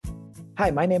Hi,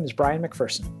 my name is Brian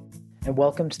McPherson, and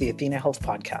welcome to the Athena Health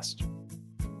Podcast.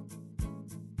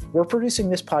 We're producing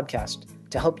this podcast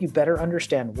to help you better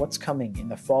understand what's coming in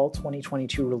the fall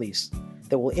 2022 release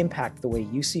that will impact the way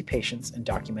you see patients and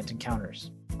document encounters.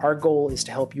 Our goal is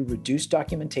to help you reduce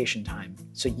documentation time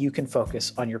so you can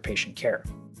focus on your patient care.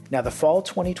 Now, the fall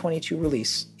 2022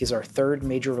 release is our third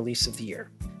major release of the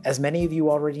year. As many of you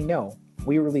already know,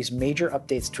 we release major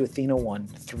updates to Athena 1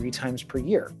 3 times per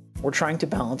year. We're trying to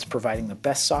balance providing the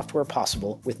best software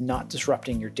possible with not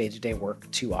disrupting your day-to-day work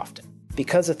too often.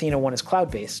 Because Athena 1 is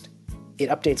cloud-based,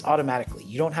 it updates automatically.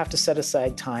 You don't have to set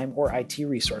aside time or IT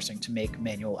resourcing to make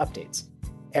manual updates.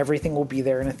 Everything will be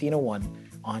there in Athena 1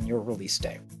 on your release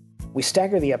day. We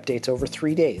stagger the updates over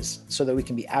 3 days so that we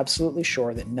can be absolutely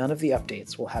sure that none of the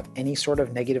updates will have any sort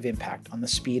of negative impact on the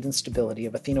speed and stability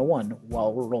of Athena 1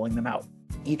 while we're rolling them out.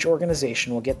 Each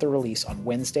organization will get the release on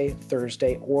Wednesday,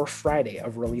 Thursday, or Friday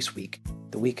of release week,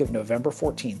 the week of November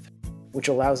 14th, which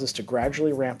allows us to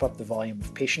gradually ramp up the volume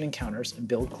of patient encounters and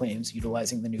build claims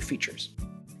utilizing the new features.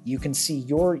 You can see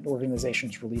your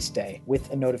organization's release day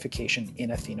with a notification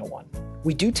in Athena 1.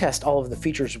 We do test all of the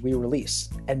features we release,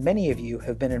 and many of you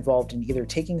have been involved in either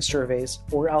taking surveys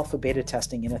or alpha beta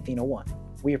testing in Athena 1.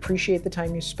 We appreciate the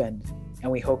time you spend,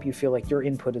 and we hope you feel like your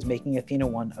input is making Athena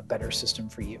 1 a better system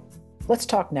for you. Let's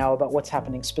talk now about what's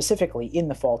happening specifically in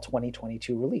the fall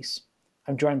 2022 release.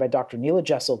 I'm joined by Dr. Nele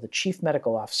Jessel, the Chief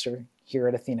Medical Officer here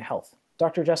at Athena Health.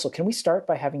 Dr. Jessel, can we start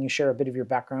by having you share a bit of your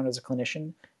background as a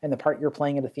clinician and the part you're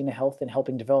playing at Athena Health in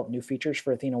helping develop new features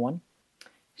for Athena 1?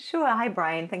 Sure. Hi,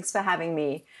 Brian. Thanks for having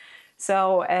me.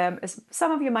 So as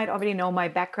some of you might already know, my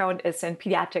background is in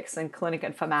pediatrics and clinic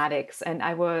informatics, and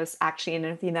I was actually an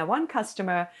Athena 1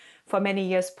 customer for many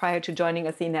years prior to joining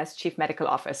Athena as Chief Medical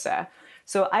Officer.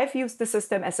 So I've used the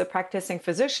system as a practicing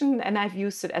physician, and I've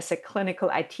used it as a clinical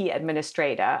IT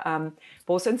administrator,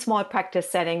 both in small practice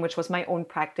setting, which was my own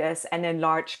practice, and in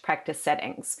large practice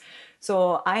settings.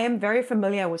 So I am very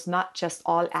familiar with not just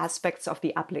all aspects of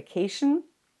the application,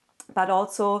 but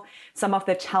also some of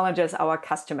the challenges our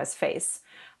customers face.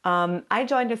 I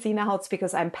joined Athena Health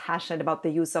because I'm passionate about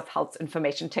the use of health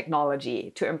information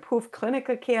technology to improve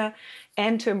clinical care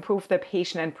and to improve the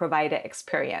patient and provider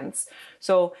experience.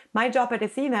 So my job at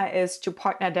Athena is to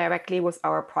partner directly with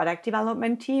our product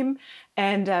development team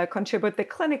and contribute the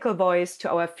clinical voice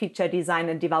to our feature design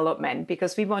and development,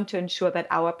 because we want to ensure that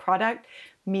our product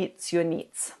meets your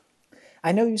needs.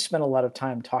 I know you spent a lot of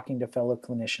time talking to fellow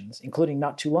clinicians, including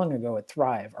not too long ago at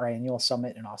Thrive, our annual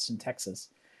summit in Austin, Texas.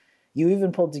 You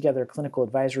even pulled together a clinical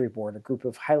advisory board, a group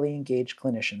of highly engaged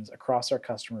clinicians across our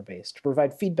customer base to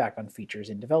provide feedback on features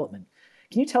in development.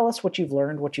 Can you tell us what you've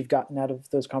learned, what you've gotten out of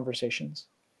those conversations?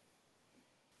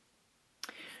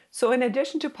 So in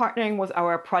addition to partnering with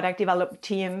our product development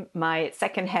team, my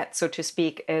second hat, so to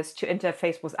speak, is to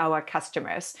interface with our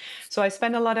customers. So I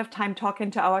spend a lot of time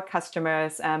talking to our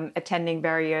customers, attending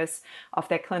various of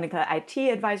their clinical IT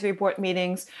advisory board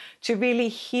meetings to really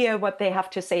hear what they have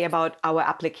to say about our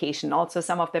application, also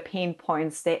some of the pain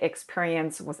points they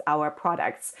experience with our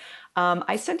products.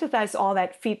 I synthesize all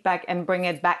that feedback and bring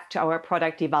it back to our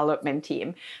product development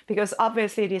team, because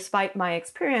obviously, despite my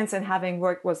experience and having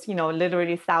worked with,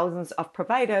 literally thousands of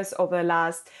providers over the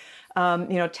last,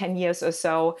 10 years or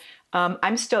so,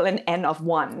 I'm still an N of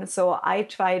one. So I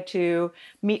try to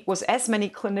meet with as many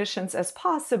clinicians as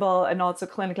possible and also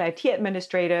clinical IT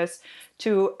administrators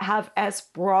to have as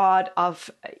broad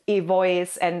of a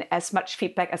voice and as much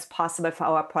feedback as possible for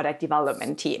our product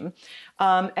development team.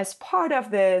 As part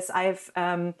of this, I've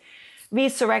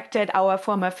resurrected our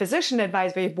former physician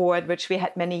advisory board, which we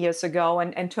had many years ago,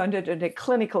 and turned it into a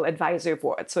clinical advisory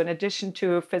board. So in addition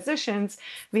to physicians,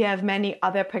 we have many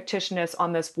other practitioners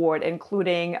on this board,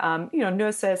 including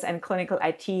nurses and clinical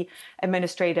IT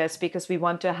administrators, because we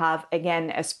want to have, again,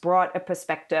 as broad a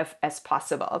perspective as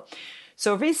possible.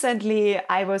 So recently,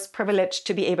 I was privileged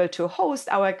to be able to host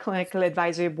our clinical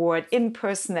advisory board in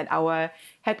person at our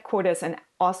headquarters in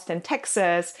Austin,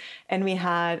 Texas, and we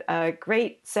had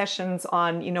great sessions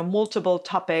on multiple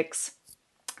topics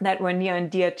that were near and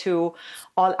dear to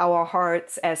all our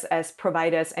hearts as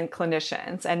providers and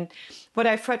clinicians. And what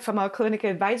I've heard from our clinical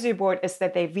advisory board is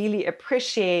that they really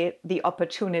appreciate the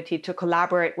opportunity to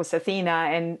collaborate with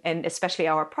Athena and especially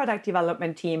our product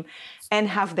development team and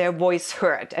have their voice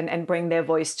heard and bring their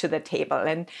voice to the table.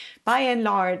 And by and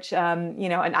large,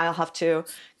 and I'll have to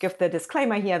give the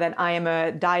disclaimer here that I am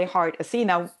a diehard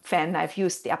Athena fan. I've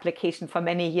used the application for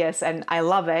many years and I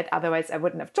love it. Otherwise, I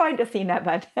wouldn't have joined Athena,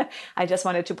 but I just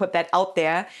wanted to put that out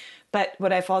there. But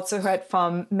what I've also heard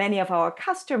from many of our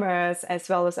customers, as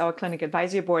well as our clinic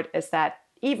advisory board, is that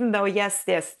even though, yes,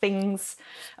 there's things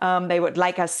they would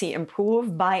like us to see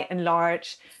improve, by and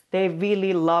large, they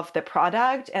really love the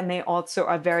product, and they also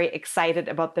are very excited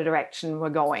about the direction we're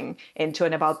going into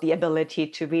and about the ability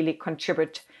to really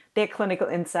contribute their clinical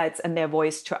insights and their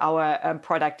voice to our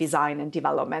product design and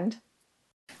development.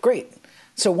 Great.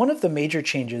 So one of the major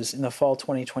changes in the fall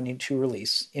 2022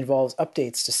 release involves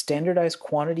updates to standardized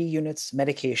quantity units,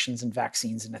 medications, and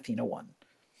vaccines in Athena-1.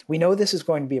 We know this is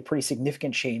going to be a pretty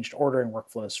significant change to ordering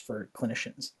workflows for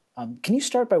clinicians. Can you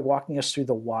start by walking us through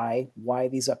the why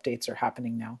these updates are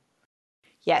happening now?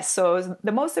 Yes, so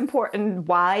the most important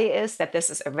why is that this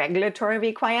is a regulatory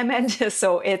requirement.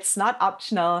 So it's not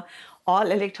optional.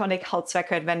 All electronic health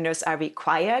record vendors are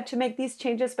required to make these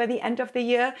changes by the end of the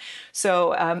year.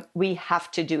 So we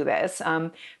have to do this.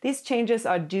 These changes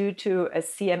are due to a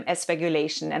CMS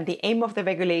regulation, and the aim of the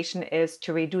regulation is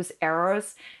to reduce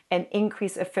errors and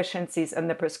increase efficiencies in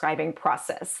the prescribing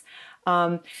process.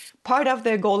 Part of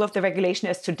the goal of the regulation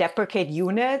is to deprecate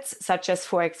units, such as,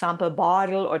 for example,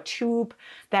 bottle or tube,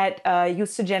 that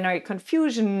used to generate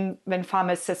confusion when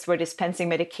pharmacists were dispensing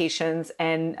medications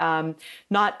and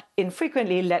not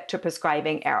infrequently led to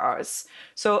prescribing errors.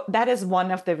 So that is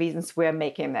one of the reasons we're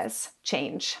making this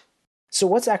change. So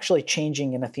what's actually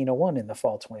changing in Athena-1 in the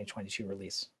fall 2022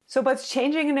 release? So what's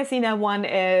changing in Athena-1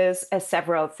 is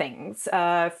several things.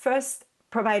 First,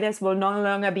 providers will no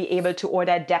longer be able to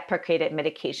order deprecated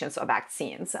medications or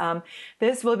vaccines.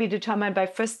 This will be determined by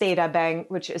First Data Bank,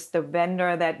 which is the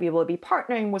vendor that we will be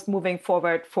partnering with moving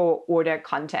forward for order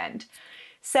content.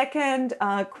 Second,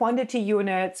 quantity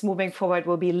units moving forward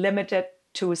will be limited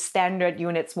to standard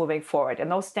units moving forward.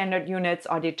 And those standard units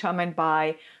are determined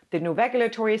by the new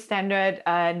regulatory standard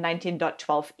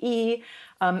 19.12e,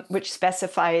 which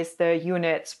specifies the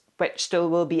units which still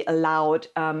will be allowed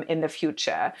in the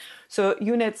future. So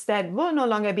units that will no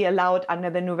longer be allowed under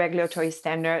the new regulatory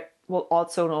standard will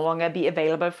also no longer be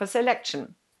available for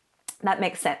selection. That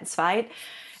makes sense, right?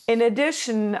 In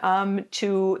addition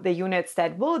to the units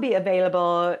that will be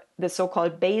available, the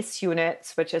so-called base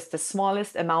units, which is the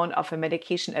smallest amount of a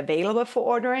medication available for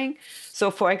ordering,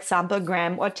 so for example,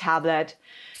 gram or tablet,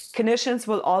 clinicians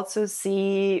will also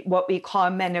see what we call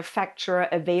manufacturer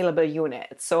available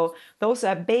units. So those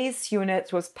are base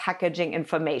units with packaging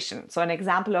information. So an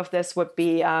example of this would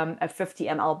be a 50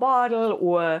 ml bottle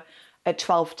or a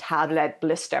 12 tablet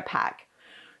blister pack.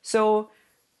 So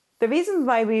the reason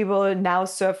why we will now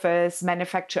surface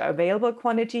manufacturer available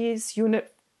quantities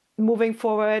unit moving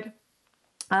forward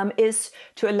is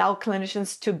to allow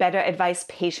clinicians to better advise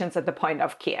patients at the point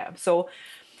of care. So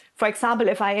for example,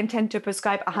 if I intend to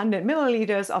prescribe 100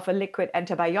 milliliters of a liquid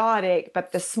antibiotic,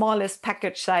 but the smallest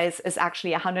package size is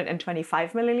actually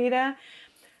 125 milliliter,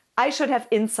 I should have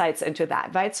insights into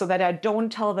that, right? So that I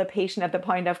don't tell the patient at the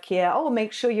point of care, oh,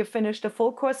 make sure you finish the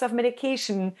full course of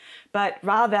medication, but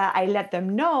rather I let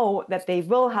them know that they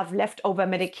will have leftover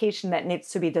medication that needs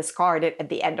to be discarded at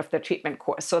the end of the treatment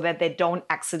course so that they don't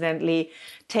accidentally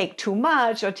take too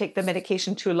much or take the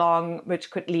medication too long,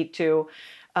 which could lead to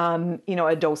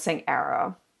a dosing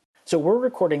error. So we're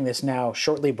recording this now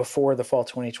shortly before the fall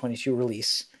 2022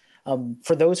 release.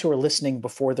 For those who are listening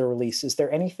before the release, is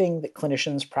there anything that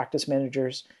clinicians, practice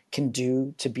managers can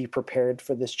do to be prepared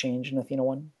for this change in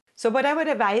Athena-1? So what I would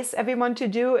advise everyone to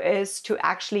do is to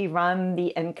actually run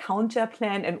the encounter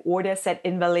plan and order set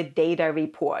invalid data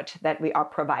report that we are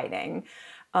providing.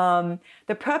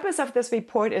 The purpose of this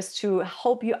report is to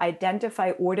help you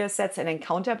identify order sets and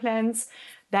encounter plans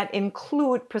that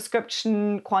include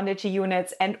prescription quantity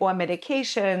units and or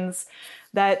medications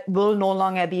that will no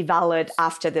longer be valid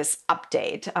after this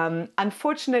update.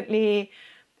 Unfortunately,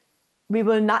 we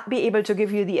will not be able to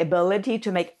give you the ability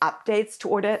to make updates to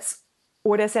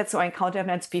order sets or encounter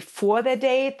plans before the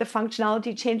date the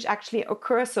functionality change actually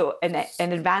occurs, so in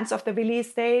advance of the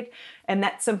release date. And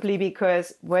that's simply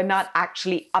because we're not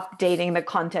actually updating the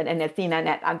content in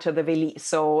AthenaNet until the release.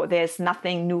 So there's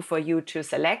nothing new for you to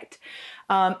select.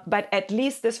 But at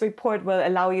least this report will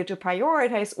allow you to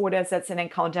prioritize order sets and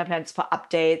encounter plans for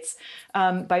updates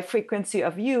by frequency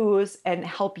of use and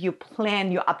help you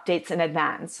plan your updates in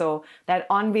advance so that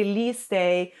on release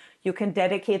day, you can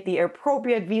dedicate the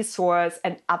appropriate resource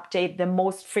and update the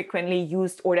most frequently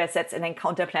used order sets and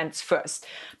encounter plans first.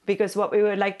 Because what we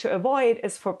would like to avoid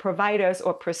is for providers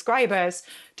or prescribers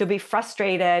to be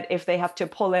frustrated if they have to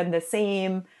pull in the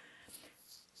same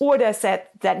order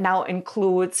set that now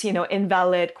includes,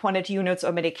 invalid quantity units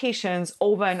or medications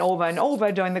over and over and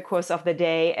over during the course of the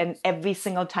day. And every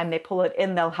single time they pull it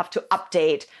in, they'll have to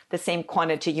update the same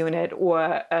quantity unit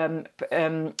or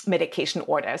medication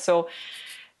order. So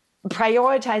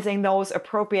prioritizing those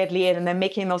appropriately and then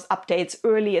making those updates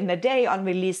early in the day on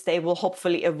release day will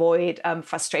hopefully avoid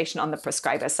frustration on the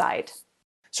prescriber side.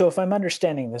 So if I'm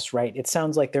understanding this right, it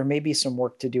sounds like there may be some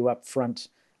work to do up front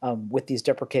with these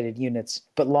deprecated units,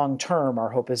 but long term, our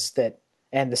hope is that,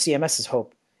 and the CMS's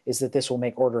hope, is that this will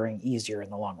make ordering easier in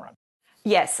the long run.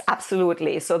 Yes,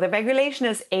 absolutely. So the regulation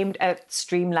is aimed at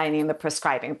streamlining the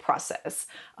prescribing process.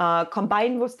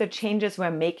 Combined with the changes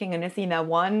we're making in Athena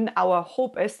 1, our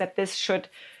hope is that this should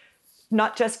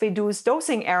not just reduce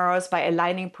dosing errors by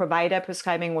aligning provider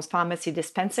prescribing with pharmacy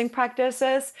dispensing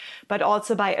practices, but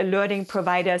also by alerting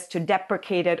providers to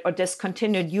deprecated or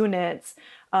discontinued units,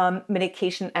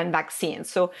 medication, and vaccines.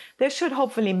 So this should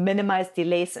hopefully minimize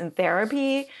delays in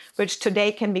therapy, which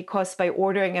today can be caused by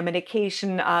ordering a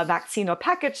medication, vaccine, or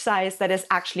package size that is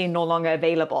actually no longer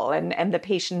available. And the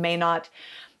patient may not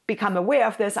become aware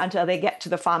of this until they get to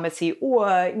the pharmacy,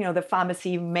 or the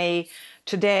pharmacy may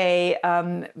today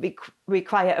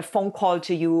require a phone call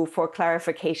to you for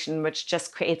clarification, which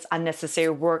just creates unnecessary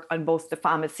work on both the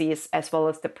pharmacies as well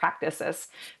as the practices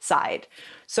side.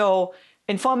 So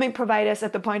informing providers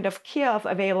at the point of care of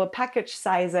available package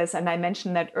sizes, and I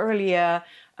mentioned that earlier,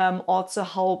 also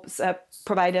helps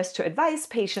providers to advise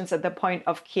patients at the point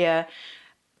of care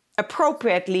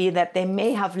appropriately that they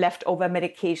may have leftover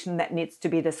medication that needs to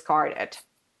be discarded.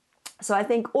 So I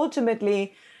think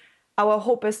ultimately, our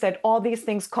hope is that all these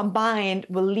things combined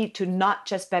will lead to not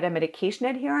just better medication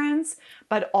adherence,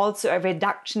 but also a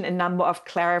reduction in number of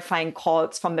clarifying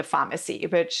calls from the pharmacy,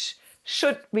 which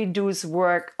should reduce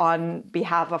work on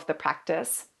behalf of the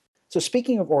practice. So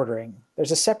speaking of ordering, there's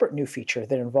a separate new feature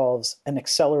that involves an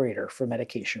accelerator for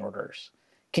medication orders.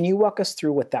 Can you walk us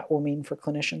through what that will mean for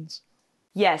clinicians?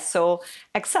 Yes, so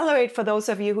Accelerate, for those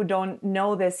of you who don't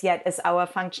know this yet, is our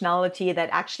functionality that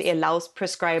actually allows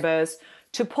prescribers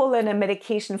to pull in a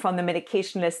medication from the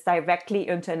medication list directly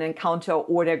into an encounter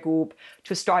order group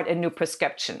to start a new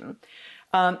prescription.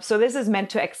 So this is meant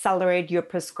to accelerate your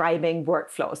prescribing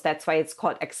workflows. That's why it's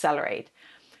called Accelerate.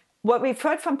 What we've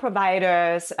heard from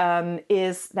providers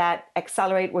is that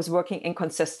Accelerate was working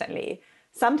inconsistently.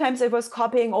 Sometimes it was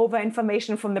copying over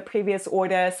information from the previous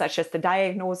order, such as the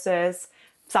diagnosis.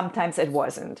 Sometimes it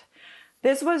wasn't.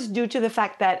 This was due to the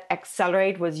fact that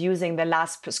Accelerate was using the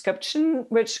last prescription,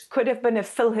 which could have been a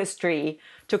fill history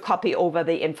to copy over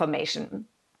the information.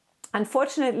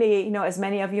 Unfortunately, as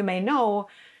many of you may know,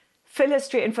 fill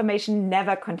history information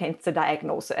never contains the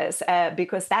diagnosis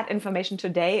because that information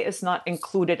today is not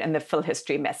included in the fill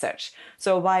history message.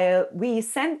 So while we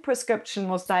send prescription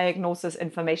with diagnosis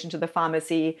information to the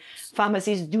pharmacy,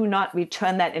 pharmacies do not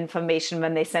return that information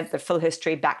when they send the fill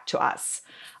history back to us.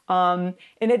 In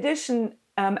addition,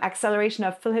 acceleration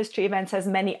of fill history events has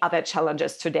many other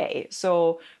challenges today.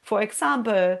 So, for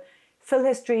example, fill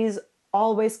histories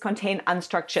always contain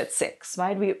unstructured SIGs,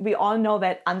 right? We all know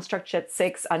that unstructured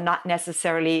SIGs are not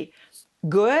necessarily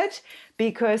good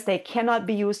because they cannot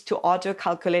be used to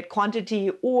auto-calculate quantity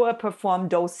or perform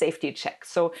dose safety checks.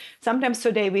 So sometimes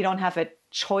today we don't have a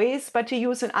choice but to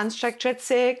use an unstructured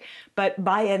SIG, but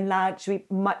by and large we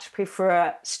much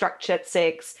prefer structured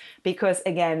SIGs because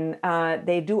again,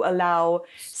 they do allow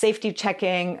safety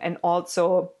checking and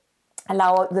also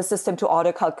allow the system to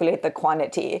auto-calculate the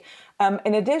quantity.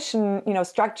 In addition,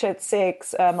 structured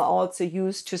SIGs are also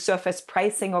used to surface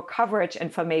pricing or coverage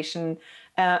information.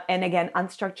 And again,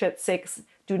 unstructured SIGs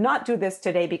do not do this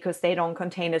today because they don't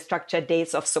contain a structured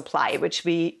days of supply, which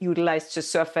we utilize to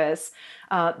surface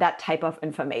that type of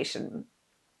information.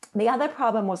 The other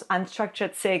problem with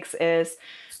unstructured SIGs is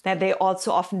that they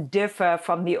also often differ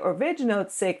from the original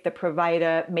SIG the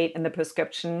provider made in the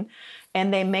prescription,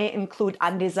 and they may include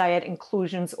undesired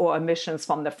inclusions or omissions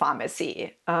from the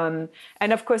pharmacy. And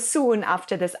of course, soon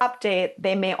after this update,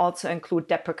 they may also include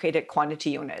deprecated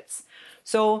quantity units.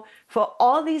 So for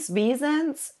all these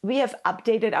reasons, we have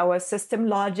updated our system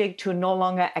logic to no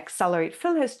longer accelerate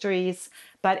fill histories,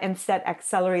 but instead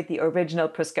accelerate the original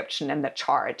prescription in the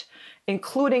chart,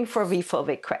 including for refill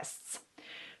requests.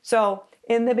 So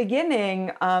in the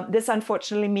beginning, this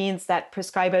unfortunately means that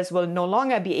prescribers will no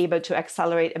longer be able to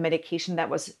accelerate a medication that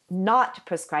was not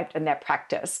prescribed in their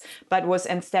practice, but was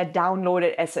instead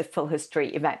downloaded as a fill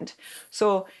history event.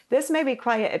 So this may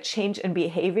require a change in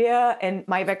behavior, and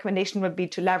my recommendation would be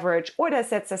to leverage order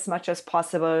sets as much as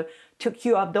possible to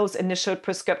queue up those initial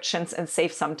prescriptions and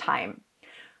save some time.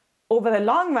 Over the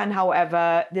long run,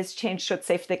 however, this change should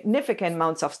save significant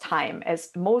amounts of time,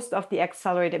 as most of the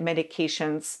accelerated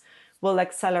medications will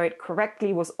accelerate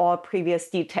correctly with all previous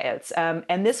details.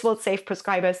 And this will save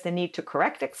prescribers the need to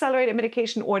correct accelerated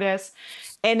medication orders,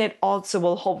 and it also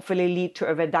will hopefully lead to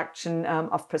a reduction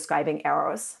of prescribing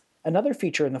errors. Another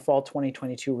feature in the fall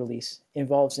 2022 release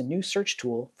involves a new search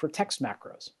tool for text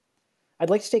macros.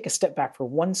 I'd like to take a step back for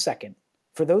 1 second.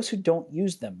 For those who don't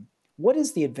use them, what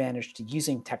is the advantage to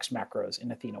using text macros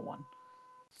in Athena 1?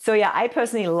 So yeah, I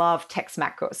personally love text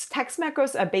macros. Text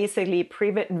macros are basically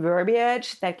pre-written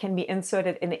verbiage that can be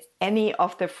inserted in any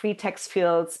of the free text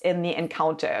fields in the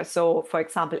encounter. So for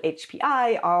example,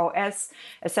 HPI, ROS,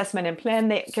 assessment and plan,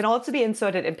 they can also be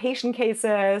inserted in patient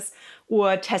cases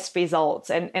or test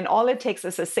results. And all it takes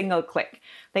is a single click.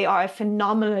 They are a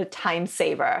phenomenal time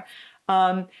saver.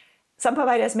 Some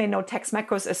providers may know text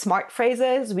macros as smart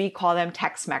phrases. We call them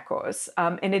text macros.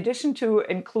 In addition to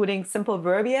including simple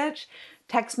verbiage,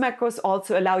 text macros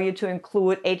also allow you to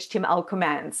include HTML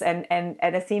commands. And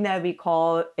at Athena, we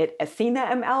call it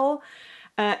AthenaML.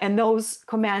 And those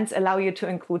commands allow you to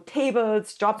include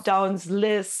tables, drop-downs,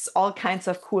 lists, all kinds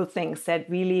of cool things that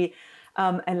really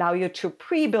allow you to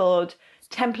pre-build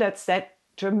templates that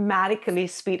dramatically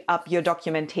speed up your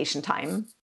documentation time.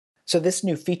 So this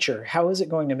new feature, how is it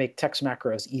going to make text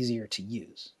macros easier to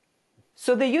use?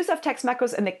 So the use of text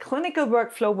macros in the clinical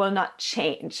workflow will not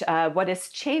change. What is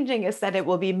changing is that it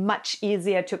will be much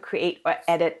easier to create or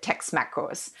edit text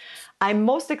macros. I'm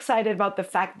most excited about the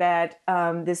fact that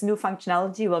this new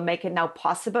functionality will make it now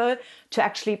possible to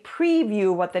actually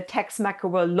preview what the text macro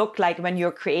will look like when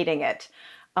you're creating it.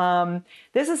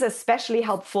 This is especially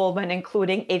helpful when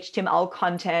including HTML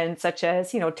content such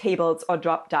as, tables or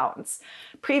drop-downs.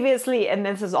 Previously, and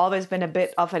this has always been a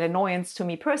bit of an annoyance to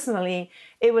me personally,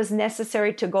 it was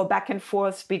necessary to go back and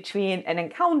forth between an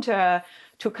encounter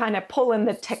to kind of pull in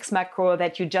the text macro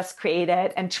that you just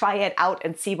created and try it out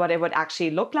and see what it would actually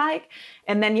look like.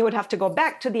 And then you would have to go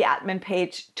back to the admin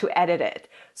page to edit it.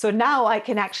 So now I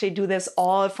can actually do this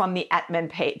all from the admin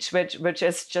page, which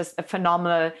is just a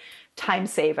phenomenal time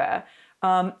saver.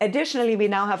 Additionally, we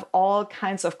now have all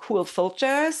kinds of cool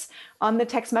filters on the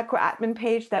text macro admin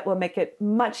page that will make it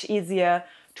much easier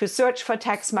to search for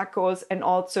text macros and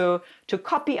also to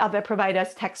copy other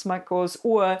providers' text macros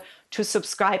or to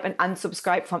subscribe and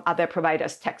unsubscribe from other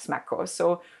providers' text macros.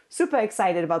 So super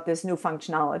excited about this new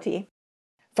functionality.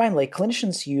 Finally,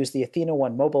 clinicians who use the Athena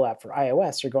 1 mobile app for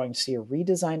iOS are going to see a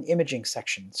redesigned imaging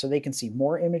section so they can see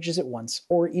more images at once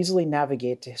or easily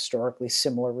navigate to historically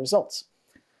similar results.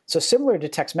 So similar to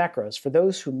text macros, for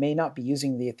those who may not be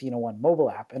using the Athena 1 mobile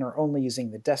app and are only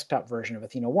using the desktop version of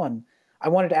Athena 1, I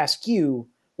wanted to ask you,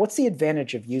 what's the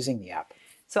advantage of using the app?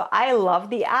 So I love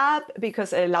the app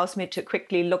because it allows me to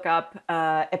quickly look up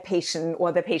a patient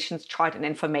or the patient's chart and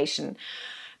information.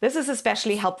 This is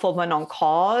especially helpful when on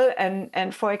call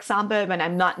and for example, when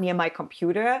I'm not near my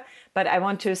computer, but I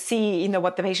want to see,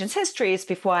 what the patient's history is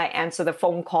before I answer the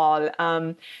phone call.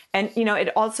 And,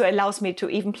 it also allows me to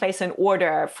even place an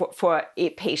order for a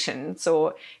patient.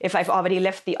 So if I've already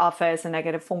left the office and I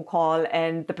get a phone call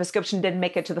and the prescription didn't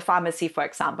make it to the pharmacy, for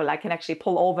example, I can actually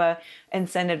pull over and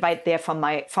send it right there from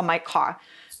my car,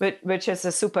 which is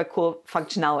a super cool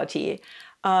functionality.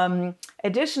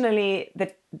 Additionally,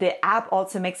 the app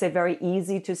also makes it very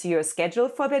easy to see your schedule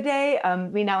for the day.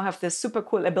 We now have this super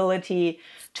cool ability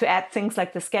to add things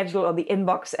like the schedule or the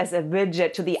inbox as a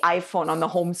widget to the iPhone on the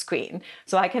home screen.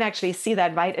 So I can actually see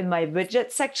that right in my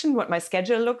widget section, what my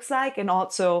schedule looks like, and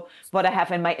also what I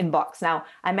have in my inbox. Now,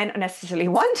 I may not necessarily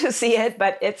want to see it,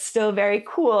 but it's still very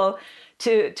cool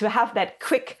to have that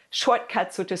quick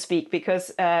shortcut, so to speak,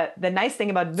 because the nice thing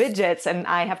about widgets, and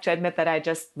I have to admit that I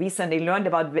just recently learned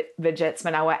about widgets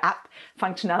when our app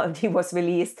functionality was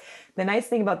released. The nice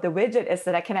thing about the widget is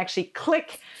that I can actually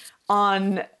click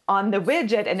on the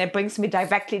widget and it brings me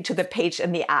directly to the page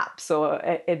in the app. So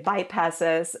it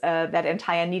bypasses that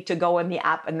entire need to go in the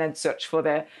app and then search for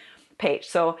the page.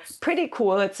 So pretty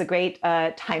cool. It's a great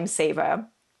time saver.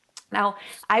 Now,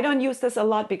 I don't use this a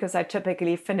lot because I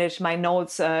typically finish my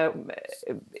notes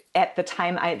at the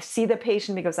time I see the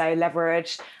patient because I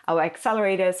leverage our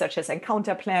accelerators such as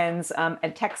encounter plans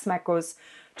and text macros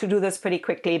to do this pretty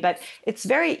quickly. But it's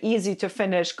very easy to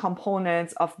finish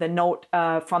components of the note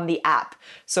from the app.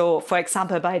 So, for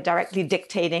example, by directly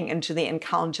dictating into the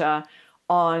encounter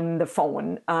on the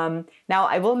phone. Now,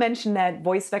 I will mention that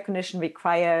voice recognition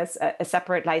requires a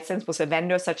separate license with a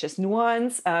vendor such as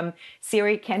Nuance.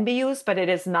 Siri can be used, but it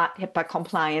is not HIPAA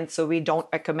compliant, so we don't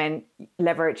recommend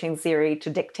leveraging Siri to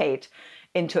dictate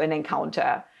into an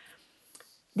encounter.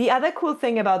 The other cool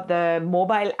thing about the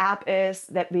mobile app is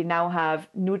that we now have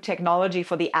new technology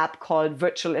for the app called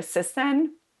Virtual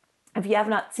Assistant. If you have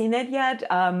not seen it yet,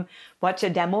 watch a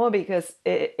demo because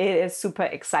it is super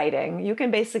exciting. You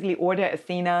can basically order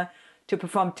Athena to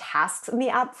perform tasks in the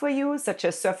app for you, such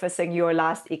as surfacing your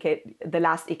the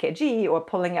last EKG, or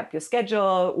pulling up your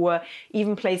schedule, or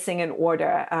even placing an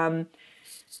order.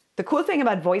 The cool thing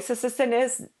about Voice Assistant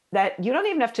is that you don't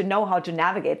even have to know how to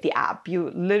navigate the app.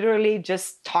 You literally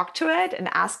just talk to it and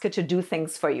ask it to do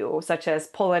things for you, such as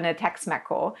pull in a text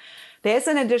macro. There's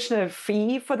an additional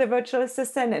fee for the virtual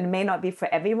assistant, and it may not be for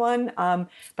everyone,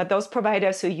 but those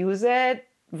providers who use it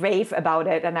rave about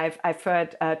it, and I've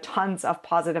heard tons of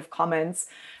positive comments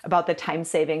about the time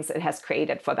savings it has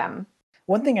created for them.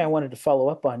 One thing I wanted to follow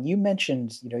up on, you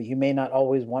mentioned, you may not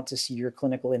always want to see your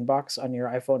clinical inbox on your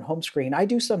iPhone home screen. I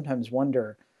do sometimes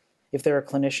wonder if there are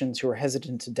clinicians who are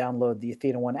hesitant to download the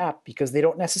AthenaOne app because they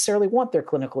don't necessarily want their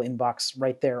clinical inbox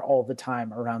right there all the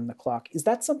time around the clock. Is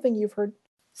that something you've heard?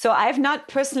 So I've not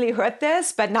personally heard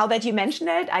this, but now that you mention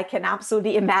it, I can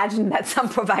absolutely imagine that some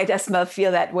providers will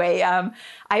feel that way.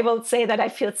 I will say that I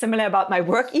feel similar about my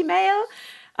work email,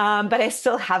 but I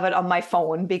still have it on my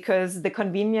phone because the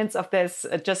convenience of this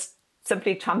just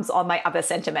simply trumps all my other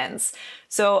sentiments.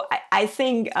 So I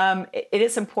think it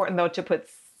is important, though, to put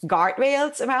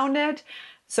guardrails around it.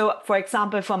 So, for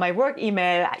example, for my work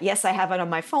email, yes, I have it on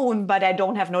my phone, but I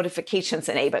don't have notifications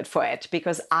enabled for it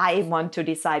because I want to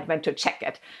decide when to check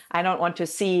it. I don't want to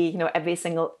see, every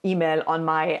single email on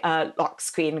my lock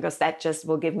screen because that just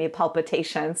will give me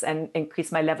palpitations and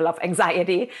increase my level of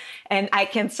anxiety. And I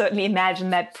can certainly imagine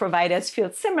that providers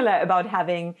feel similar about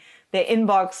having their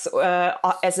inbox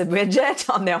as a widget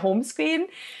on their home screen.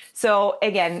 So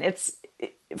again,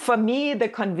 for me, the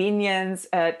convenience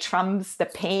trumps the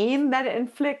pain that it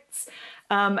inflicts.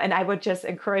 And I would just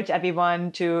encourage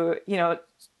everyone to,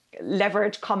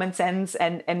 leverage common sense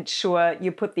and ensure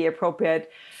you put the appropriate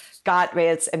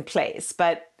guardrails in place.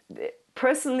 But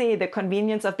personally, the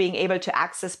convenience of being able to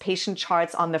access patient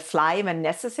charts on the fly when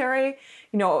necessary,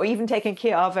 or even taking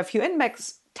care of a few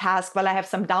inbox tasks while I have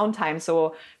some downtime.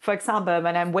 So, for example,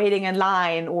 when I'm waiting in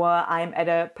line or I'm at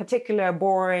a particular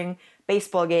boring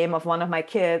baseball game of one of my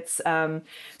kids.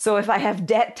 So if I have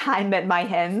dead time at my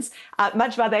hands, I'd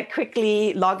much rather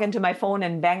quickly log into my phone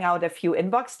and bang out a few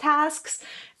inbox tasks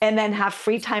and then have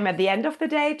free time at the end of the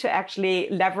day to actually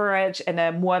leverage in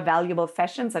a more valuable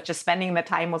fashion, such as spending the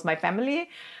time with my family.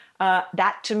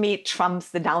 That to me trumps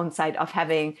the downside of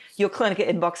having your clinical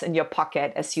inbox in your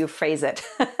pocket, as you phrase it.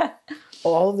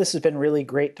 Well, all of this has been really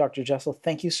great, Dr. Jessel.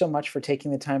 Thank you so much for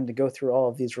taking the time to go through all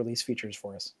of these release features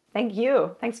for us. Thank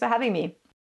you. Thanks for having me.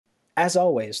 As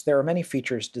always, there are many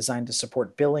features designed to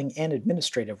support billing and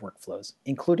administrative workflows,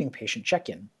 including patient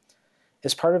check-in.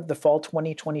 As part of the Fall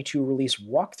 2022 release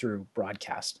walkthrough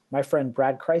broadcast, my friend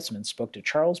Brad Kreisman spoke to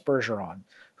Charles Bergeron,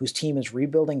 whose team is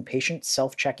rebuilding patient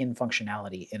self-check-in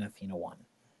functionality in AthenaOne.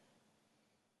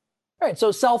 All right,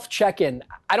 so self-check-in.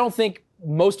 I don't think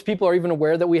most people are even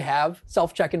aware that we have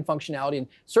self-check-in functionality, and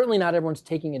certainly not everyone's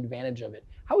taking advantage of it.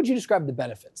 How would you describe the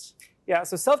benefits? Yeah,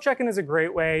 so self-check-in is a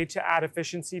great way to add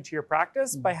efficiency to your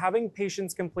practice by having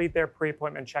patients complete their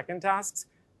pre-appointment check-in tasks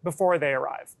before they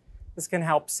arrive. This can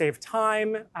help save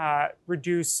time,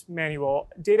 reduce manual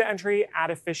data entry,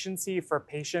 add efficiency for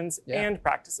patients and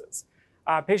practices.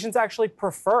 Patients actually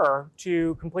prefer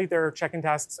to complete their check-in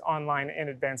tasks online in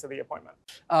advance of the appointment.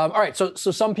 All right, so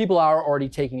some people are already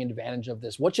taking advantage of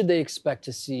this. What should they expect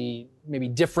to see maybe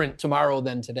different tomorrow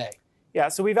than today? Yeah,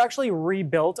 so we've actually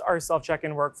rebuilt our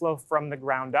self-check-in workflow from the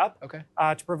ground up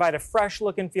to provide a fresh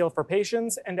look and feel for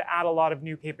patients and to add a lot of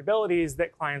new capabilities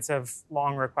that clients have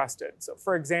long requested. So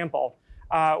for example,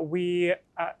 we've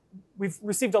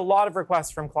received a lot of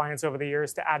requests from clients over the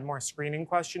years to add more screening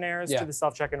questionnaires to the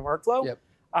self-check-in workflow.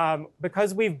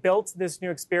 Because we've built this new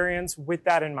experience with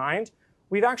that in mind,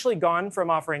 we've actually gone from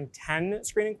offering 10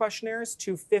 screening questionnaires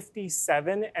to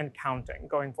 57 and counting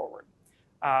going forward.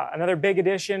 Another big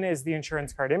addition is the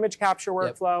insurance card image capture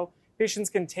workflow. Patients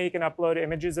can take and upload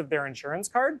images of their insurance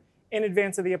card in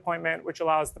advance of the appointment, which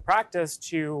allows the practice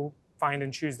to find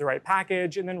and choose the right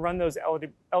package and then run those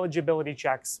eligibility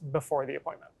checks before the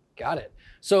appointment. Got it.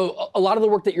 So a lot of the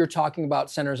work that you're talking about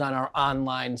centers on our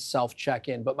online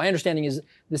self-check-in, but my understanding is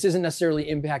this isn't necessarily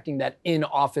impacting that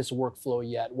in-office workflow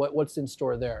yet. What's in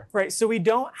store there? Right, so we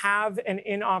don't have an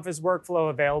in-office workflow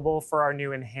available for our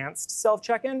new enhanced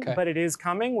self-check-in, but it is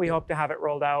coming. We hope to have it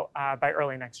rolled out by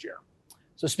early next year.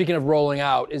 So speaking of rolling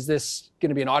out, is this going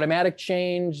to be an automatic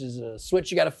change? Is it a switch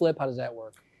you got to flip? How does that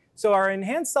work? So our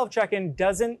enhanced self-check-in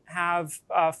doesn't have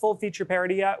full feature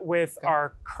parity yet with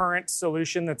our current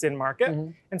solution that's in market.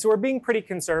 And so we're being pretty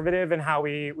conservative in how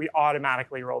we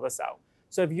automatically roll this out.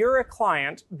 So if you're a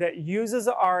client that uses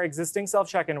our existing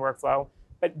self-check-in workflow,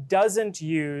 but doesn't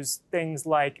use things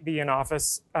like the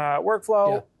in-office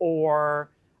workflow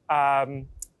or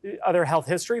other health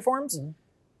history forms,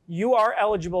 you are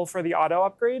eligible for the auto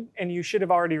upgrade, and you should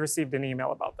have already received an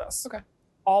email about this. Okay.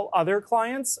 All other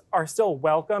clients are still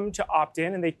welcome to opt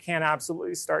in, and they can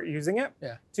absolutely start using it.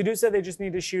 Yeah. To do so, they just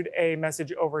need to shoot a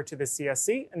message over to the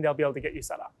CSC, and they'll be able to get you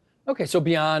set up. Okay, so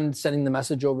beyond sending the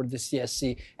message over to the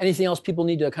CSC, anything else people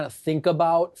need to kind of think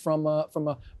about from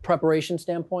a preparation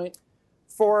standpoint?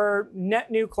 For net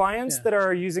new clients that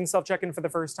are using self-check-in for the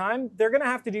first time, they're going to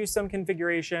have to do some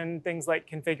configuration, things like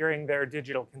configuring their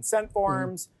digital consent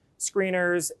forms,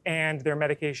 screeners, and their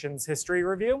medications history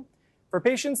review. For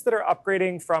patients that are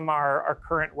upgrading from our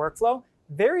current workflow,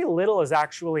 very little is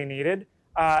actually needed,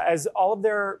 as all of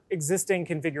their existing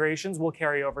configurations will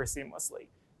carry over seamlessly.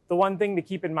 The one thing to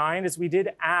keep in mind is we did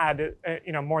add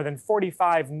more than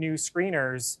 45 new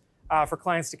screeners for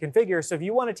clients to configure. So if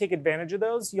you want to take advantage of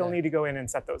those, you'll need to go in and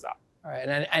set those up. All right,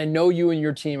 and I know you and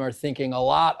your team are thinking a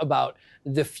lot about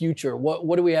the future.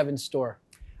 What do we have in store?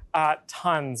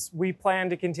 Tons. We plan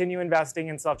to continue investing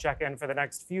in self-check-in for the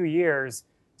next few years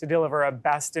to deliver a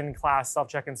best-in-class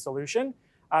self-check-in solution.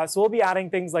 So we'll be adding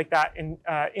things like that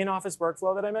in-office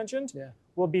workflow that I mentioned. Yeah.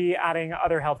 We'll be adding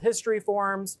other health history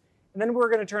forms. And then we're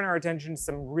going to turn our attention to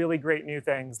some really great new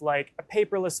things like a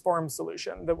paperless form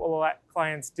solution that will let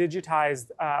clients digitize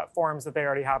forms that they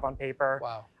already have on paper.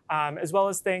 Wow. As well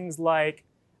as things like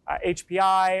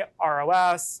HPI,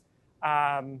 ROS,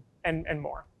 and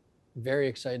more. Very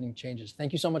exciting changes.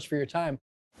 Thank you so much for your time.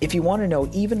 If you want to know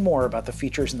even more about the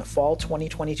features in the fall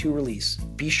 2022 release,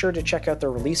 be sure to check out the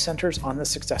release centers on the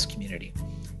Success Community.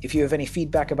 If you have any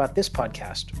feedback about this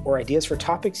podcast or ideas for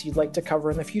topics you'd like to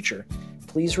cover in the future,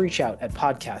 please reach out at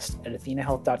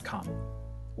podcast@athenahealth.com.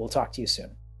 We'll talk to you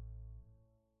soon.